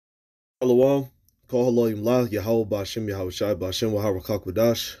Shalom, call Haloim La, Yahweh Bashem, Yahweh Shai, Bashem, Wahara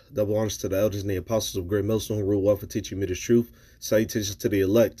Kakwadash. Double honors to the elders and the apostles of Great Millstone who rule well for teaching me the truth. Salutations to the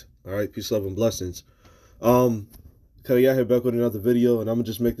elect. All right, peace, love, and blessings. Cutting out here back with another video, and I'm gonna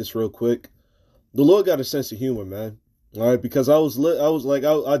just make this real quick. The Lord got a sense of humor, man. All right, because I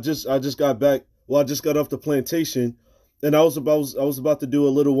just got back. Well, I just got off the plantation, and I was about to do a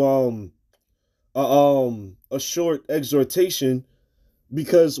little a short exhortation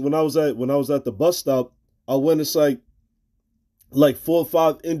because when I was at the bus stop, I went. It's like 4 or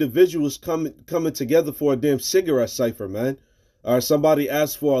 5 individuals coming together for a damn cigarette cipher, man. All right, somebody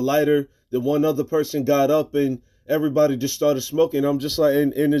asked for a lighter, then one other person got up and everybody just started smoking. I'm just like,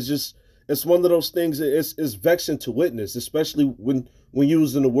 and it's one of those things that it's vexing to witness, especially when you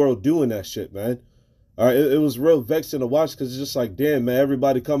was in the world doing that shit, man. All right, it was real vexing to watch because it's just like, damn, man,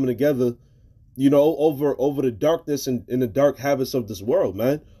 everybody coming together, over the darkness and the dark habits of this world,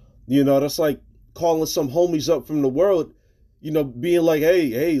 man. That's like calling some homies up from the world, being like,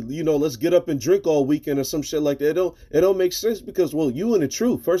 hey, let's get up and drink all weekend or some shit like that. It don't make sense because, well, you in the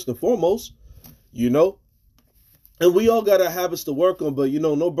truth, first and foremost, you know, and we all got our habits to work on, but,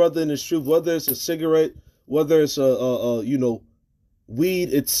 no brother in this truth, whether it's a cigarette, whether it's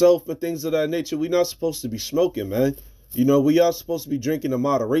weed itself and things of that nature, we're not supposed to be smoking, man. We are supposed to be drinking in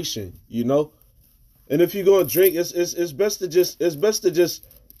moderation, and if you're going to drink, it's best to just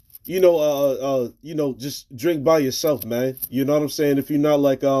just drink by yourself, man. You know what I'm saying? If you're not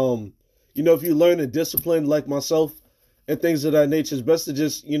like if you learn and discipline like myself and things of that nature, it's best to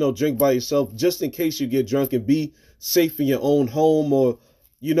just drink by yourself, just in case you get drunk, and be safe in your own home. Or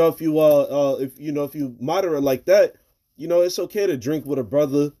if you moderate like that, it's okay to drink with a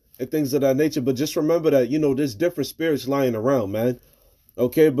brother and things of that nature. But just remember that there's different spirits lying around, man.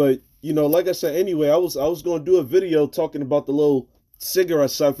 Okay, but like I said, anyway, I was going to do a video talking about the little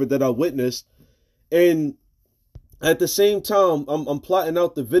cigarette cipher that I witnessed, and at the same time, I'm plotting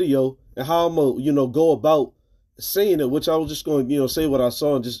out the video and how I'm gonna go about saying it, which I was just going to say what I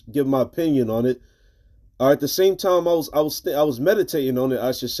saw and just give my opinion on it. At the same time, I was meditating on it,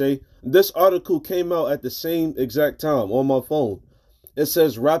 I should say. This article came out at the same exact time on my phone. It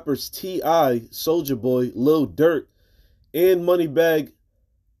says rappers T.I., Soulja Boy, Lil Durk, and Moneybagg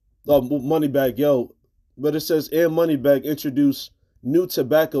Yo, but it says and Moneybagg introduce new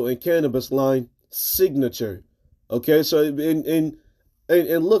tobacco and cannabis line Signature. Okay, so and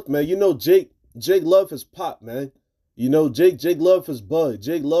look, man, Jake love his pop, man. Jake love his bud.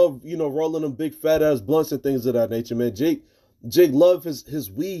 Jake love rolling them big fat ass blunts and things of that nature, man. Jake love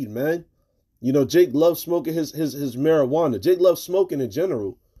his weed, man. Jake loves smoking his marijuana. Jake loves smoking in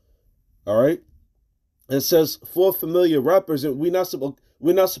general. All right. It says for familiar rappers, and we're not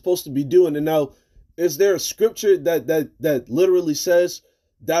supposed to be doing it. Now, is there a scripture that literally says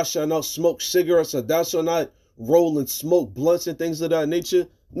thou shalt not smoke cigarettes or thou shalt not roll and smoke blunts and things of that nature?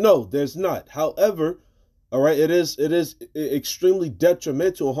 No, there's not. However, all right, it is extremely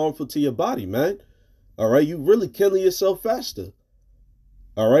detrimental and harmful to your body, man. All right, you really killing yourself faster.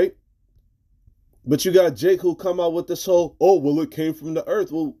 All right. But you got Jake who come out with this whole, oh, well, it came from the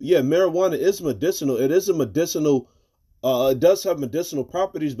earth. Well, yeah, marijuana is medicinal. It is a medicinal, it does have medicinal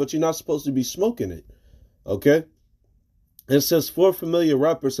properties, but you're not supposed to be smoking it. Okay? It says 4 familiar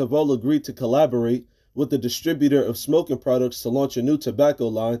rappers have all agreed to collaborate with the distributor of smoking products to launch a new tobacco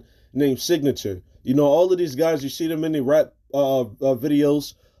line named Signature. All of these guys, you see them in the rap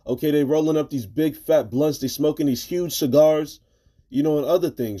videos. Okay, they rolling up these big fat blunts. They smoking these huge cigars, and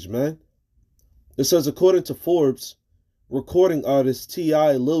other things, man. It says, according to Forbes, recording artists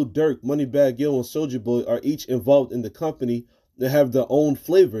T.I., Lil Durk, Moneybagg Yo, and Soulja Boy are each involved in the company that have their own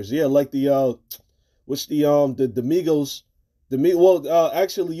flavors. Yeah, like the Migos,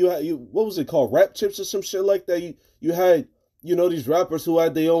 actually you what was it called? Rap chips or some shit like that. You had these rappers who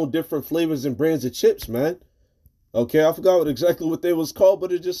had their own different flavors and brands of chips, man. Okay, I forgot exactly what they was called,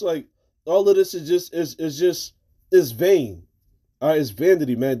 but it's just like all of this is vain. All right, it's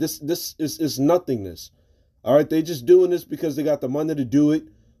vanity, man. This is nothingness. All right, they just doing this because they got the money to do it.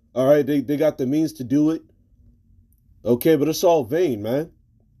 All right, they got the means to do it. Okay, but it's all vain, man.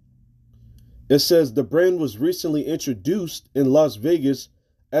 It says the brand was recently introduced in Las Vegas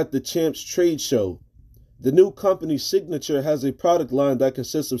at the Champs Trade Show. The new company Signature has a product line that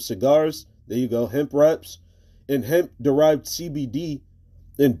consists of cigars, there you go, hemp wraps, and hemp-derived CBD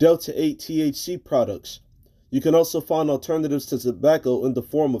and Delta-8 THC products. You can also find alternatives to tobacco in the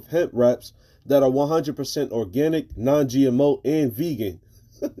form of hemp wraps that are 100% organic, non-GMO, and vegan.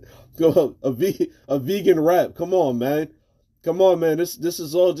 a vegan wrap. Come on, man. This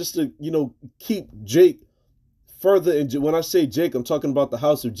is all just to, keep Jake further, when I say Jake, I'm talking about the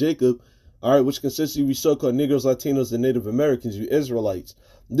house of Jacob, all right, which consists of you so-called Negroes, Latinos, and Native Americans, you Israelites.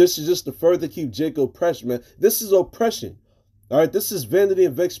 This is just to further keep Jacob oppressed, man. This is oppression, all right? This is vanity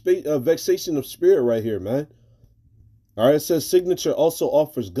and vexation of spirit right here, man. All right, it says Signature also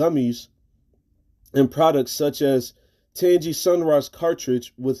offers gummies and products such as Tangy Sunrise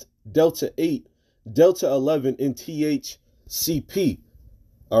Cartridge with Delta 8, Delta 11, and THCP.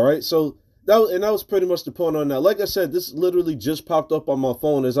 All right, so that was pretty much the point on that. Like I said, this literally just popped up on my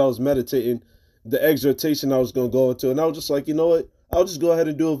phone as I was meditating the exhortation I was going to go into. And I was just like, you know what? I'll just go ahead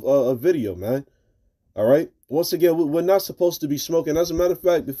and do a video, man. All right. Once again, we're not supposed to be smoking. As a matter of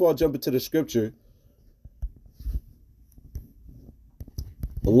fact, before I jump into the scripture,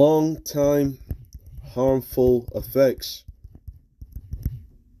 long-time harmful effects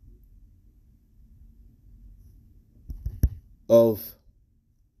of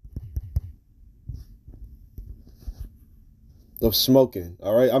smoking.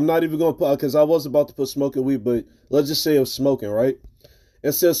 All right, I'm not even going to put, because I was about to put smoking weed, but let's just say of smoking, right?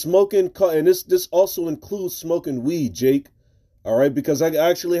 It says smoking, and this also includes smoking weed, Jake. All right, because I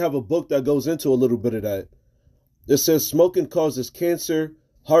actually have a book that goes into a little bit of that. It says smoking causes cancer,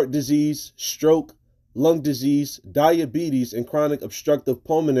 heart disease, stroke, lung disease, diabetes, and chronic obstructive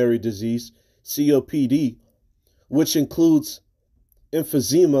pulmonary disease, COPD, which includes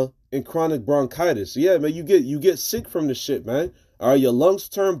emphysema and chronic bronchitis. Yeah, man, you get sick from this shit, man. All right, your lungs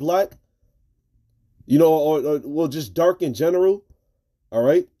turn black, you know, or well, just dark in general. All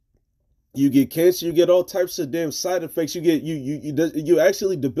right, you get cancer, you get all types of damn side effects. You get you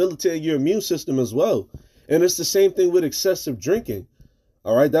actually debilitate your immune system as well. And it's the same thing with excessive drinking.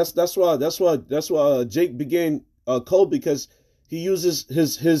 All right, that's why Jake began cold, because he uses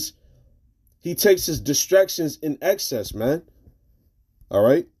he takes his distractions in excess, man. All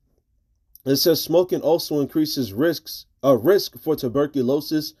right. It says smoking also increases risk for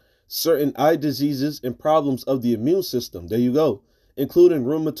tuberculosis, certain eye diseases, and problems of the immune system. There you go, including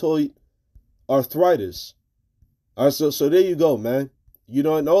rheumatoid arthritis. All right, so there you go, man. You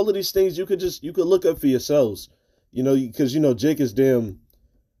know, and all of these things you could look up for yourselves. You know, because you know Jake is damn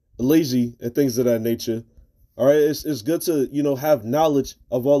lazy and things of that nature. All right, it's good to, you know, have knowledge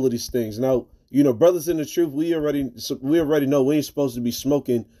of all of these things. Now, you know, brothers in the truth, we already know we ain't supposed to be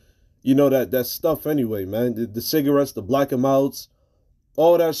smoking, you know, that stuff anyway, man. The cigarettes, the black and milds,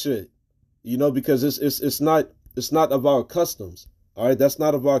 all that shit. You know, because it's not of our customs. All right, that's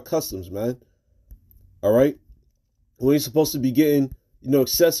not of our customs, man. All right, we ain't supposed to be getting, you know,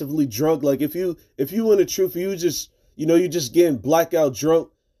 excessively drunk. Like if you in the truth, you just getting blackout drunk,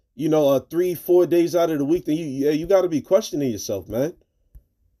 you know, 3-4 days out of the week, then you got to be questioning yourself, man.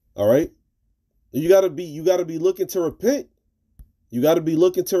 All right, you got to be looking to repent. You got to be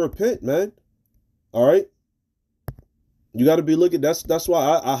looking to repent, man. All right, you got to be looking. That's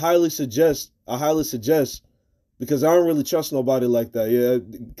why I highly suggest, because I don't really trust nobody like that. Yeah,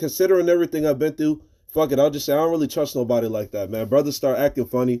 considering everything I've been through, fuck it, I'll just say I don't really trust nobody like that, man. Brothers start acting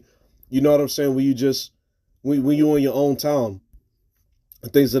funny, you know what I'm saying, when you on your own time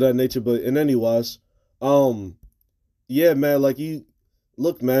and things of that nature. But in anyways, yeah, man, like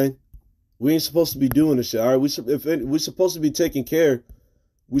look, man, we ain't supposed to be doing this shit. All right, we're supposed to be taking care.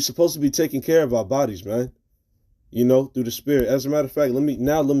 We're supposed to be taking care of our bodies, man. You know, through the spirit. As a matter of fact, let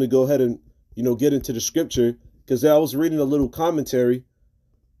me go ahead and, you know, get into the scripture, because I was reading a little commentary.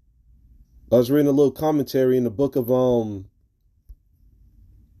 I was reading a little commentary in the book of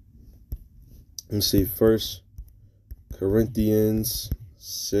let's see, 1 Corinthians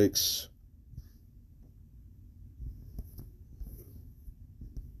 6.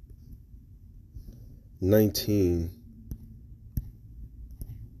 $19.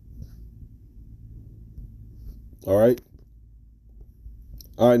 All right.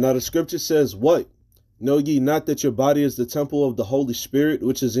 Now the scripture says, what? Know ye not that your body is the temple of the Holy Spirit,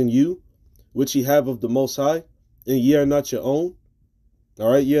 which is in you, which ye have of the Most High, and ye are not your own?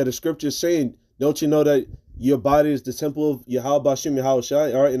 All right. Yeah, the scripture is saying, don't you know that your body is the temple of Yahweh Bashem Yahweh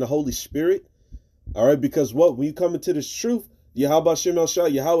Shai, all right, in the Holy Spirit? All right, because what? When you come into this truth, Yahweh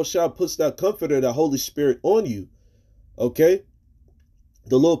Bashem Yahweh Shai puts that comforter, that Holy Spirit on you. Okay?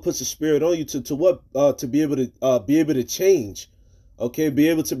 The Lord puts the Spirit on you to what? To be able to change. Okay, be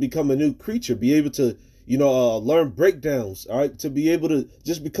able to become a new creature, be able to, you know, learn breakdowns, all right, to be able to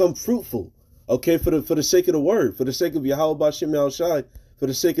just become fruitful. Okay, for the sake of the word, for the sake of Yahweh Bashem Yahweh Shai, for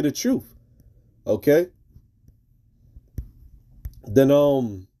the sake of the truth. Okay. Then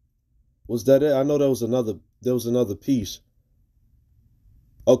was that it? I know there was another piece.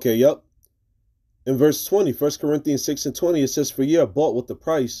 Okay, yep. In verse 20, 1 Corinthians 6 and 20, it says, for ye are bought with the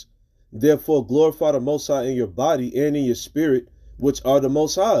price. Therefore, glorify the Most High in your body and in your spirit, which are the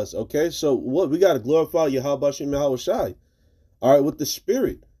Most High's. Okay, so what we got to glorify Yahweh Shem Yahweh Shai. All right, with the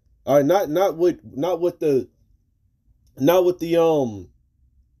spirit. All right, not with the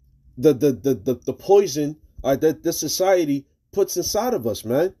poison. All right, that this society puts inside of us,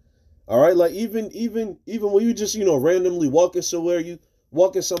 man. All right, like even when you just randomly walking somewhere, you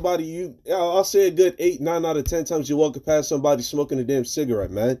walking somebody, I'll say a good 8, 9 out of 10 times you walking past somebody smoking a damn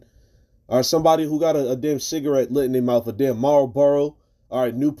cigarette, man. Or somebody who got a damn cigarette lit in their mouth, a damn Marlboro, all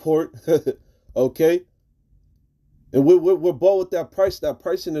right, Newport, okay. And we're bought with that price. That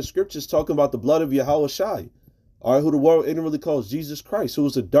price in the scriptures talking about the blood of Yahweh Shai, all right, who the world ignorantly calls Jesus Christ, who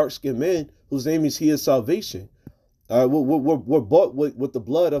is a dark skinned man whose name is He is salvation. All right, we're bought with the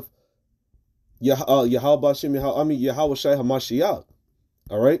blood of Yahweh Shai Hamashiach.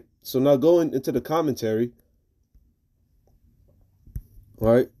 All right. So now going into the commentary. All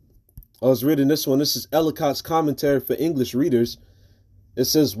right. I was reading this one. This is Ellicott's commentary for English readers. It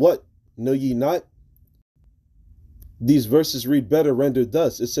says, "What? Know ye not? These verses read better rendered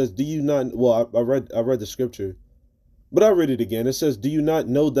thus." It says, "Do you not?" Well, I read the scripture, but I'll read it again. It says, "Do you not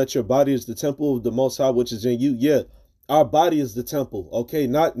know that your body is the temple of the Most High, which is in you?" Yeah, our body is the temple. Okay,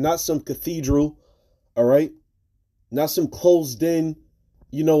 not some cathedral. All right, not some closed in,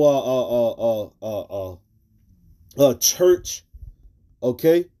 church.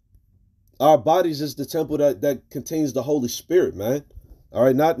 Okay. Our bodies is the temple that contains the Holy Spirit, man. All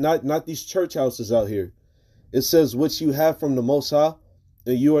right, not these church houses out here. It says, "Which you have from the Most High,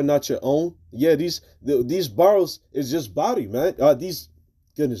 and you are not your own." Yeah, these borrows is just body, man.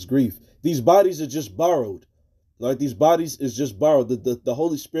 Goodness grief, these bodies are just borrowed. Like these bodies is just borrowed. The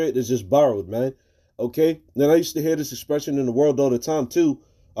Holy Spirit is just borrowed, man. Okay. Then I used to hear this expression in the world all the time too.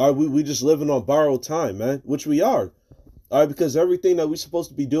 All right, we just living on borrowed time, man, which we are. All right, because everything that we're supposed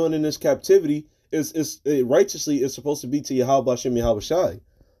to be doing in this captivity is righteously is supposed to be to Yahweh Shem Yahweh Shai.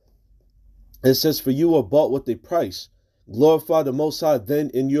 It says, "For you are bought with a price. Glorify the Most High then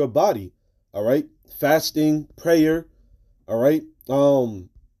in your body." All right, fasting, prayer. All right,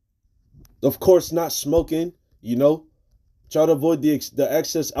 of course, not smoking. Try to avoid the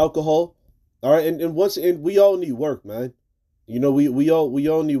excess alcohol. All right, and we all need work, man. We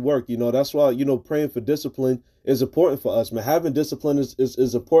all need work. That's why praying for discipline is important for us, man. Having discipline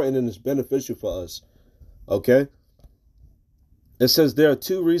is important and is beneficial for us. Okay. It says there are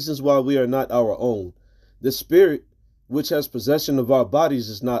two reasons why we are not our own. The spirit which has possession of our bodies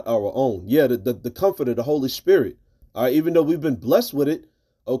is not our own. Yeah, the comfort of the Holy Spirit. All right, even though we've been blessed with it,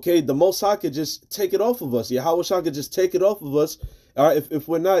 okay, the Most High could just take it off of us. Yahweh Shai could just take it off of us. All right,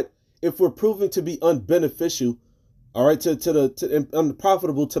 if we're proving to be unbeneficial, all right, to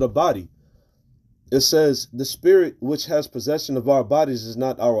unprofitable to the body. It says, "The spirit which has possession of our bodies is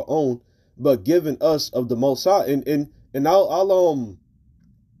not our own, but given us of the Most High." And I'll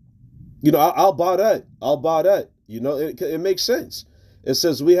buy that. I'll buy that. It makes sense. It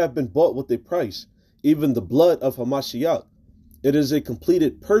says, "We have been bought with a price, even the blood of Hamashiach. It is a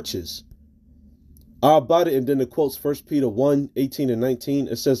completed purchase." Our body, and then it quotes 1 Peter 1:18-19.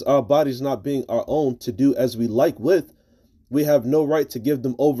 It says, "Our bodies not being our own to do as we like with, we have no right to give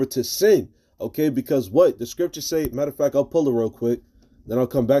them over to sin." Okay, because what the scriptures say, matter of fact, I'll pull it real quick, then I'll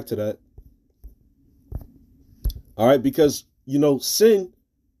come back to that. All right, because sin,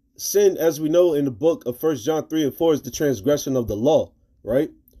 as we know in the book of 1 John 3 and 4, is the transgression of the law,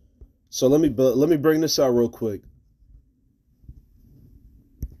 right? So let me bring this out real quick.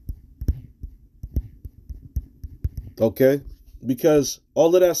 Okay, because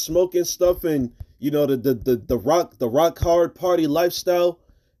all of that smoking stuff and the rock hard party lifestyle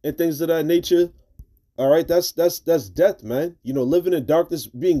and things of that nature, all right, that's death, man. Living in darkness,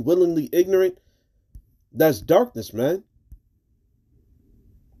 being willingly ignorant, that's darkness, man.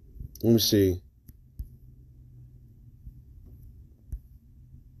 Let me see.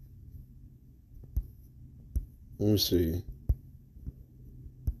 Let me see.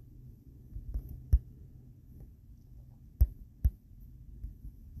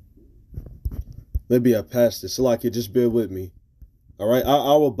 Maybe I passed it. So like it, just bear with me. All right.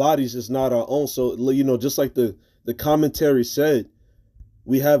 Our bodies is not our own. So, just like the commentary said,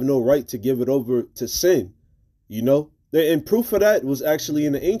 we have no right to give it over to sin. And proof of that was actually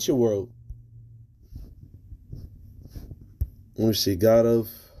in the ancient world. Let me see. God of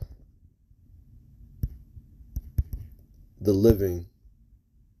the living.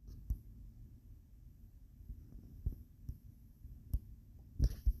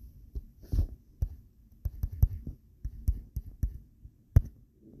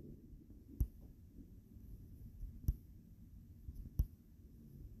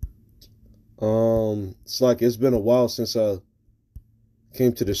 It's like it's been a while since I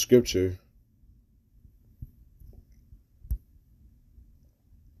came to the scripture.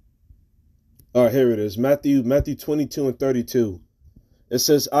 All right, here it is. Matthew 22 and 32. It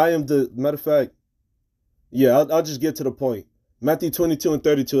says, I am the, matter of fact, yeah, I'll just get to the point. Matthew 22 and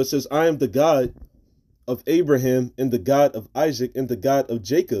 32, it says, I am the God of Abraham and the God of Isaac and the God of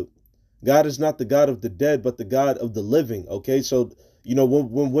Jacob. God is not the God of the dead, but the God of the living. Okay, so, you know,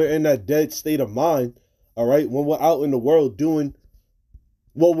 when we're in that dead state of mind, all right, when we're out in the world doing,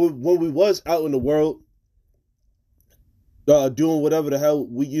 well, when we was out in the world, doing whatever the hell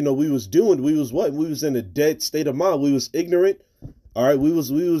we was doing, we was what? We was in a dead state of mind. We was ignorant. All right, we was,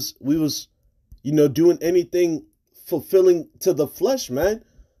 doing anything fulfilling to the flesh, man.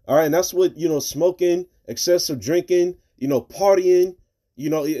 All right, and that's what, smoking, excessive drinking, partying,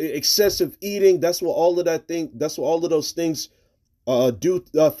 excessive eating. That's what all of those things do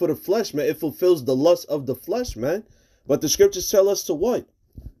for the flesh, man. It fulfills the lust of the flesh, man. But the scriptures tell us to what?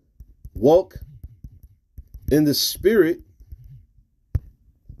 Walk in the spirit.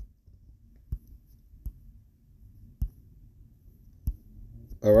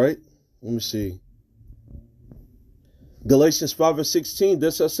 All right, let me see. Galatians 5 and 16,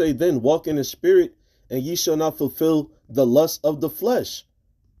 this I say then, walk in the spirit, and ye shall not fulfill the lust of the flesh.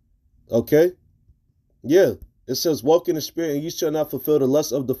 Okay? Yeah, it says walk in the spirit, and ye shall not fulfill the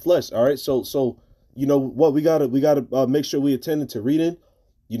lust of the flesh. All right, so you know what, we gotta make sure we attend to reading.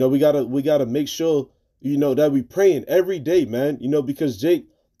 We gotta make sure, that we praying every day, man. Because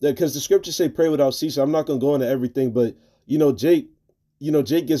the scriptures say pray without ceasing. I'm not gonna go into everything, but Jake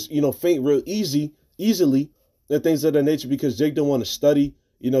gets, faint real easily and things of that nature because Jake don't want to study.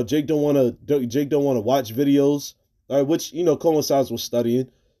 Jake don't want to watch videos, all right, which, coincides with studying.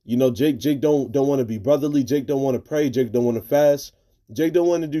 Jake don't want to be brotherly. Jake don't want to pray. Jake don't want to fast. Jake don't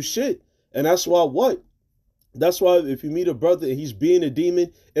want to do shit. And that's why what? That's why if you meet a brother and he's being a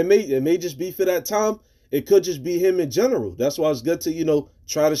demon, it may just be for that time. It could just be him in general. That's why it's good to,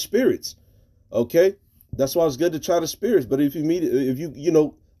 try the spirits. Okay? That's why it's good to try the spirits. But if you meet up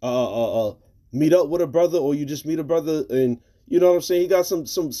with a brother, or you just meet a brother and you know what I'm saying, he got some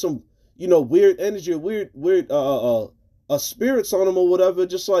weird energy, weird spirits on him or whatever,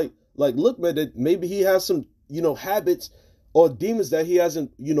 just like look, man, that maybe he has some habits or demons that he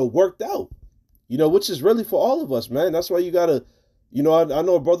hasn't worked out, which is really for all of us, man. That's why you gotta, I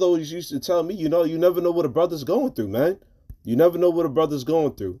know a brother always used to tell me, you never know what a brother's going through, man. You never know what a brother's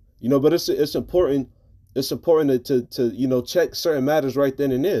going through, but it's important. It's important to check certain matters right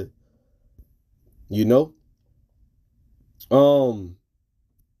then and there. Yeah,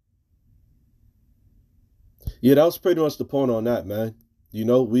 that was pretty much the point on that, man. We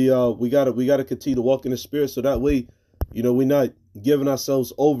gotta continue to walk in the spirit, so that way, we're not giving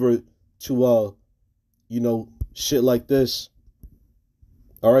ourselves over to shit like this.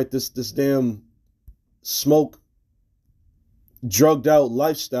 All right, this damn smoke, drugged out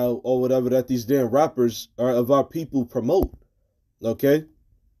lifestyle or whatever that these damn rappers of our people promote. Okay?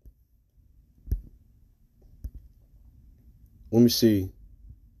 Let me see.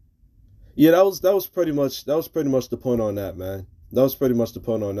 Yeah, that was pretty much the point on that, man. That was pretty much the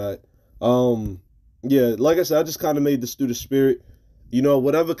point on that. Yeah, like I said, I just kind of made this through the spirit.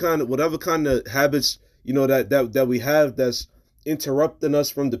 Whatever kind of habits, that we have that's interrupting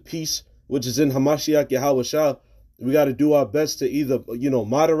us from the peace which is in Hamashiach Yahweh, we got to do our best to either,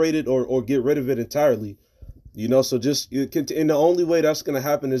 moderate it or get rid of it entirely. So just, and the only way that's going to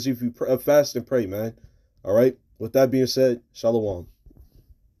happen is if you fast and pray, man. All right. With that being said, Shalom.